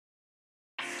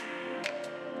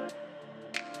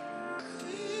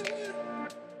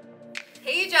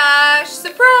Josh,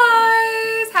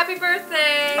 surprise! Happy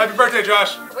birthday! Happy birthday,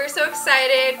 Josh! We're so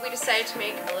excited. We decided to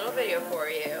make a little video for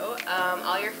you.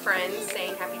 All your friends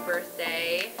saying happy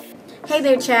birthday. Hey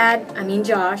there, Chad. I mean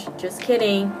Josh. Just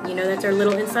kidding. You know that's our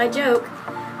little inside joke.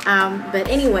 But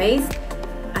anyways,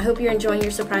 I hope you're enjoying your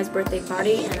surprise birthday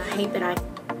party, and I hate that I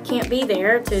can't be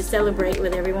there to celebrate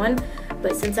with everyone.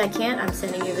 But since I can't, I'm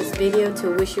sending you this video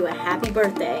to wish you a happy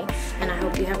birthday, and I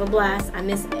hope you have a blast. I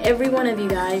miss every one of you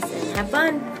guys, and have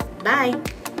fun. Bye.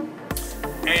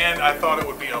 And I thought it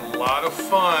would be a lot of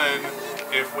fun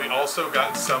if we also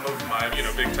got some of my,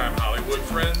 big time Hollywood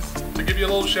friends to give you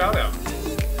a little shout out.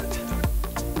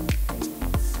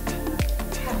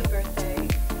 Happy birthday,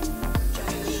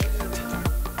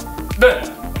 Josh.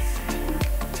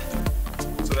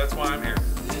 So that's why I'm here.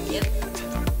 Yep.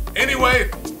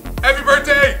 Anyway, happy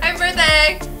birthday! Happy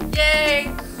birthday!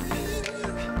 Yay!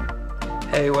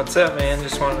 Hey, what's up, man?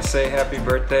 Just wanted to say happy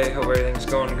birthday. Hope everything's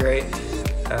going great.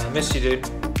 Miss you, dude.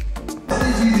 What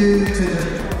did you do to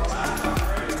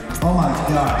the... Oh my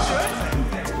gosh.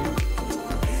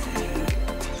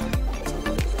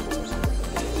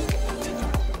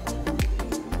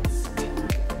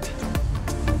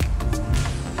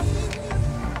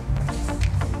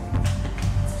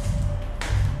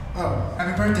 Oh,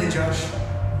 happy birthday, Josh.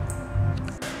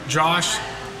 Josh,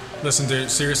 listen,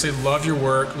 dude, seriously, love your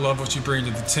work, love what you bring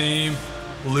to the team.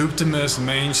 Loop-to-Miss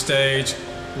main stage,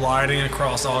 lighting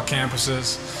across all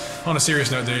campuses. On a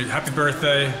serious note, dude, happy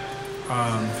birthday.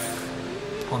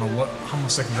 Hold on, what? I'm gonna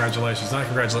say congratulations. Not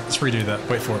congratulations. Let's redo that.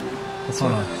 Wait for it.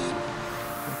 Hold on.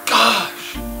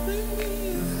 Gosh!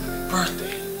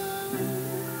 Birthday.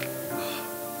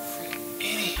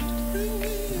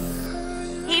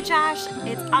 Hey Josh,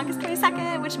 it's August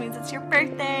 22nd, which means it's your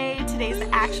birthday. Today's the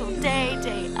actual day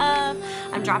of.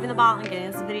 I'm dropping the ball and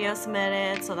getting this video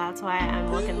submitted, so that's why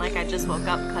I'm looking like I just woke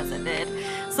up, because I did.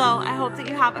 So I hope that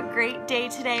you have a great day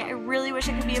today. I really wish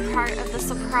I could be a part of the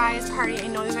surprise party. I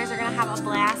know you guys are gonna have a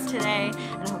blast today,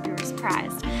 and I hope you were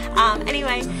surprised.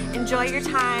 Anyway, enjoy your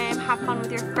time, have fun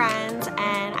with your friends,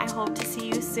 and I hope to see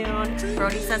you soon.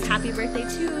 Brody says happy birthday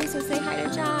too, so say hi to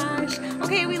Josh.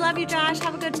 Okay, we love you, Josh.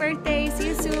 Have a good birthday. See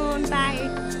you soon. Bye.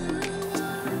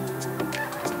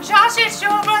 Josh, it's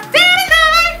your birthday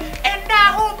tonight, and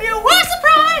I hope you were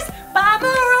surprised by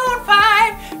Maroon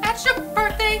 5. That's your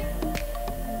birthday.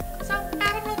 So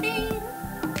Adam Levine.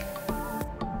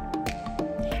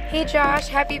 Hey Josh,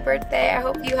 happy birthday. I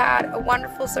hope you had a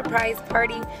wonderful surprise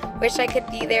party. Wish I could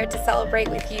be there to celebrate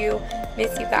with you.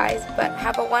 Miss you guys, but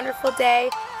have a wonderful day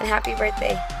and happy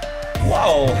birthday.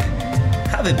 Whoa!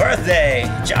 Happy birthday,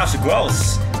 Josh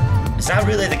Gross. Is that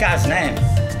really the guy's name?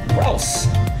 Gross.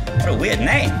 What a weird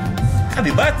name.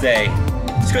 Happy birthday.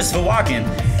 It's Christopher Walken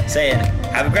saying,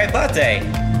 have a great birthday.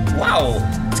 Wow,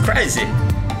 it's crazy.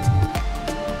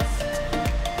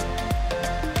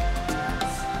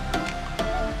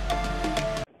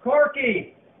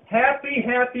 Corky,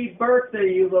 happy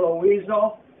birthday, you little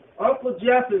weasel. Uncle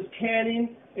Jeff is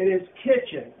canning in his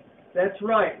kitchen. That's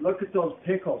right, look at those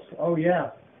pickles. Oh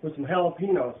yeah, with some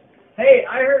jalapenos. Hey,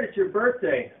 I heard it's your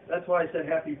birthday. That's why I said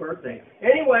happy birthday.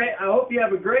 Anyway, I hope you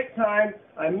have a great time.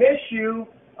 I miss you.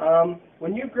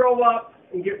 When you grow up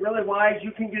and get really wise,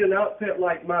 you can get an outfit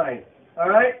like mine. All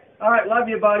right? All right, love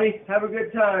you, buddy. Have a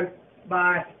good time.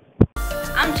 Bye.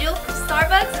 I'm Jill from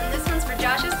Starbucks, and this one's for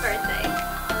Josh's birthday.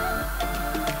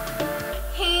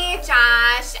 Hey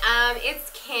Josh,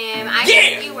 it's Kim. I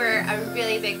heard you were a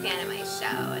really big fan of my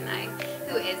show, and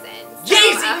who isn't? So,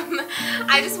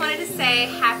 I just wanted to say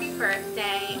happy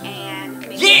birthday and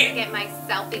make sure to get my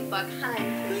selfie book, hun.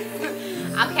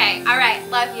 Okay, alright,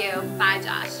 love you. Bye,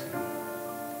 Josh.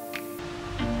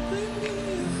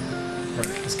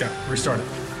 Alright, let's go. Restart it.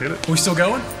 Hit it. We still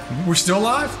going? We're still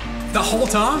alive? The whole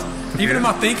time? Even in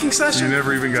my thinking session? You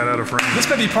never even got out of frame. This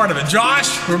may be part of it. Josh,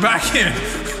 we're back in.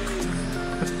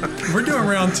 We're doing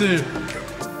round 2.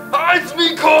 Hi, it's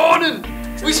me, Conan.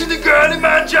 Wishing the girly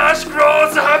man Josh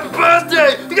Gross a happy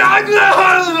birthday!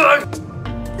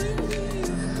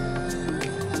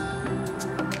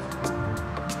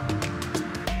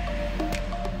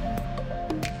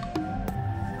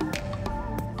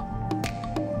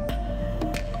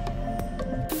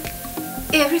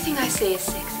 Everything I say is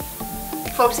sexy.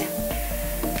 For example,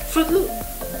 Fruit Loop.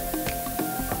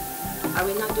 Are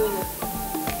we not doing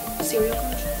a cereal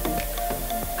commercial?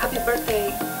 Happy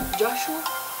birthday, Joshua?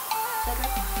 Is that right?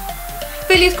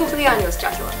 Feliz cumpleaños,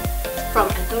 Joshua. From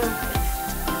Antonio.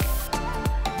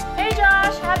 Hey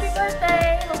Josh, happy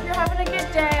birthday. Hope you're having a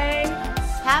good day.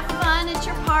 Have fun at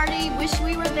your party. Wish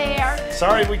we were there.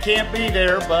 Sorry we can't be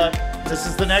there, but this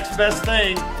is the next best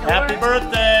thing. Happy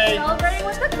birthday. Celebrating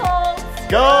with the Colts.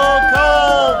 Go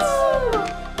Colts!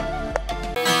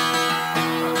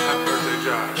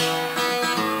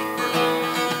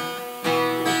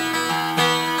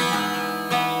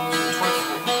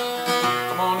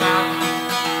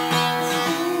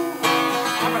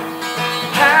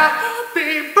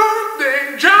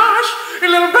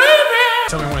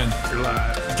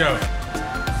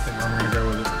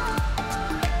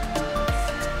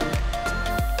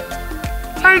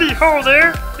 Howdy ho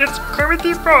there, it's Kermit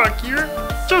the Frog here,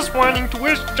 just wanting to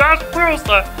wish Josh Gross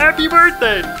a happy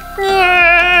birthday.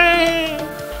 Yay!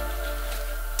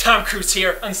 Tom Cruise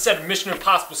here on set of Mission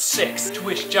Impossible 6 to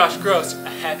wish Josh Gross a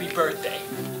happy birthday.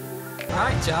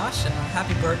 Alright Josh,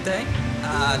 happy birthday.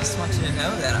 I just want you to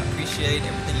know that I appreciate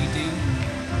everything you do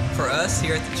for us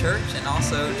here at the church, and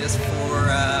also just for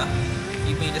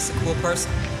you being just a cool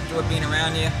person. Enjoy being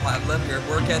around you. I love your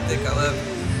work ethic, I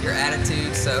love your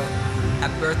attitude, so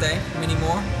happy birthday, many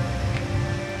more.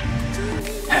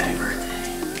 Happy birthday.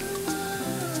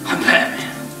 I'm Batman.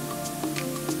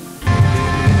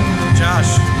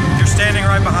 Josh, you're standing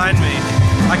right behind me.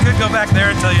 I could go back there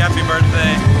and tell you happy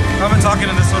birthday. I've been talking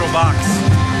in this little box.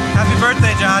 Happy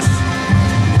birthday, Josh.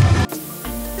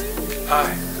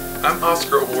 Hi, I'm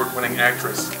Oscar award-winning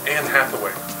actress Anne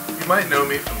Hathaway. You might know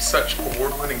me from such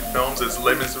award-winning films as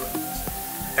Les Miserables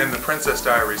and The Princess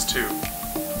Diaries 2.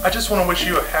 I just want to wish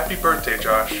you a happy birthday,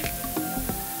 Josh.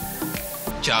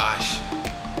 Josh,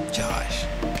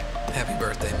 happy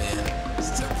birthday, man. I'm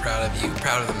so proud of you,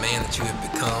 proud of the man that you have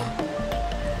become,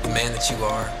 the man that you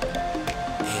are.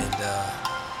 And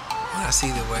when I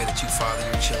see the way that you father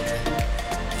your children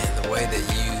and the way that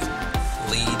you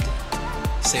lead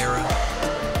Sarah,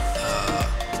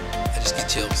 I just get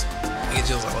chills. I get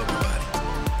chills all over my body.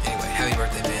 Anyway, happy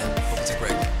birthday, man. Hope it's a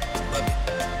great one. Love you.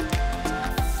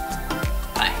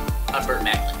 Hi, I'm Burt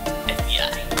Macklin, FBI.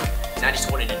 And I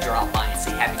just wanted to drop by and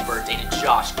say happy birthday to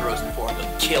Josh Gross before I go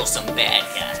kill some bad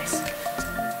guys.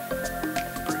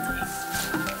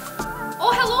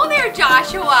 Oh, hello there,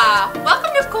 Joshua.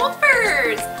 Welcome to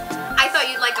Coopers. I thought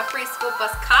you'd like a free scoop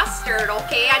of custard,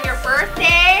 okay, on your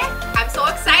birthday. I'm so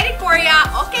excited for ya.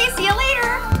 Okay, see you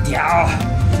later. Yeah.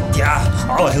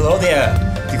 Oh, hello there.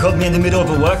 You caught me in the middle of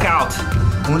a workout.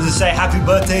 I wanted to say happy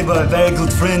birthday, but a very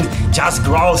good friend, Josh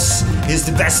Gross. He's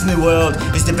the best in the world.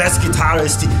 He's the best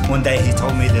guitarist. One day he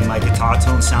told me that my guitar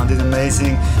tone sounded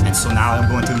amazing, and so now I'm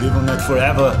going to live on that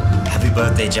forever. Happy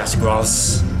birthday, Josh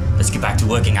Gross. Let's get back to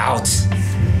working out.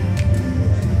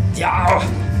 Yeah.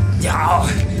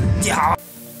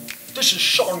 This is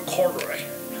Sean Connery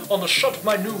on the set of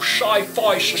my new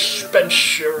sci-fi suspense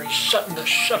series set in the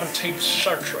 17th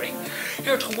century,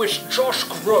 here to wish Josh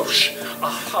Gross a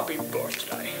happy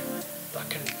birthday. That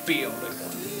can be only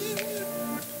one.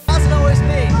 How's it always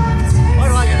me? Why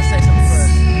do I gotta say something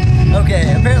first? Okay,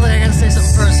 apparently I gotta say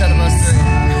something first out of us three.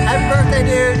 Happy birthday,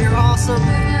 dude, you're awesome,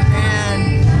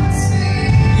 and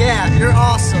yeah, you're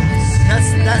awesome. That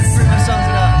pretty much sums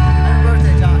it up. Happy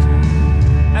birthday, Josh.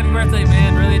 Happy birthday,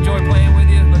 man. Really enjoyed playing with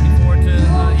you. Looking forward to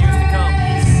years to come.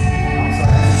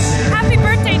 Happy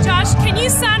birthday, Josh. Can you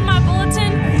sign my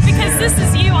bulletin? Because this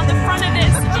is you on the front of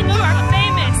this, and you are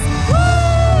famous. Woo!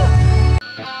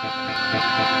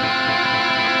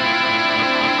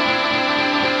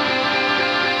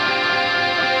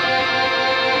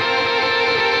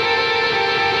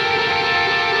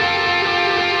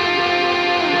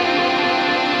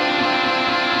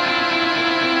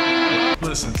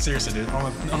 Listen, seriously, dude, on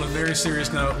a very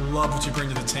serious note, love what you bring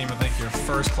to the team. I think you're a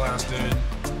first-class dude.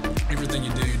 Everything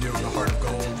you do it with a heart of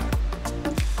gold.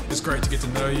 It's great to get to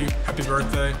know you. Happy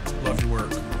birthday. Love your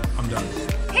work. I'm done.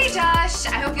 Hey, Josh.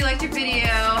 I hope you liked your video.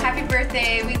 Happy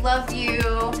birthday. We love you.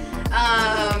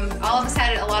 All of us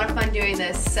had a lot of fun doing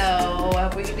this, so I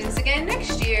hope we can do this again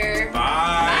next year. Bye.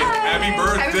 Happy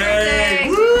birthday. Happy birthday.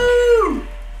 Woo!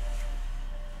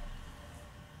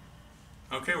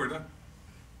 Okay, we're done.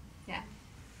 Yeah.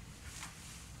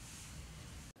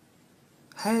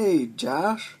 Hey,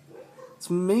 Josh. It's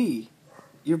me,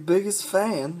 your biggest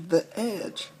fan, The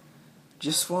Edge.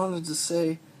 Just wanted to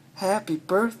say happy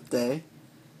birthday,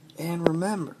 and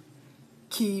remember,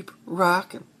 keep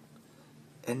rocking,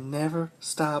 and never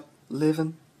stop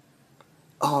living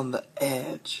on the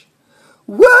edge.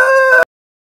 Woo!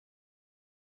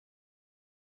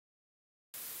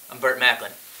 I'm Burt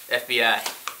Macklin, FBI.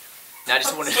 And I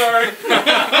just wanted Sorry.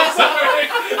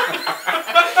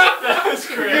 That was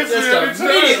great. Just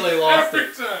immediately lost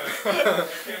it.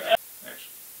 Every time.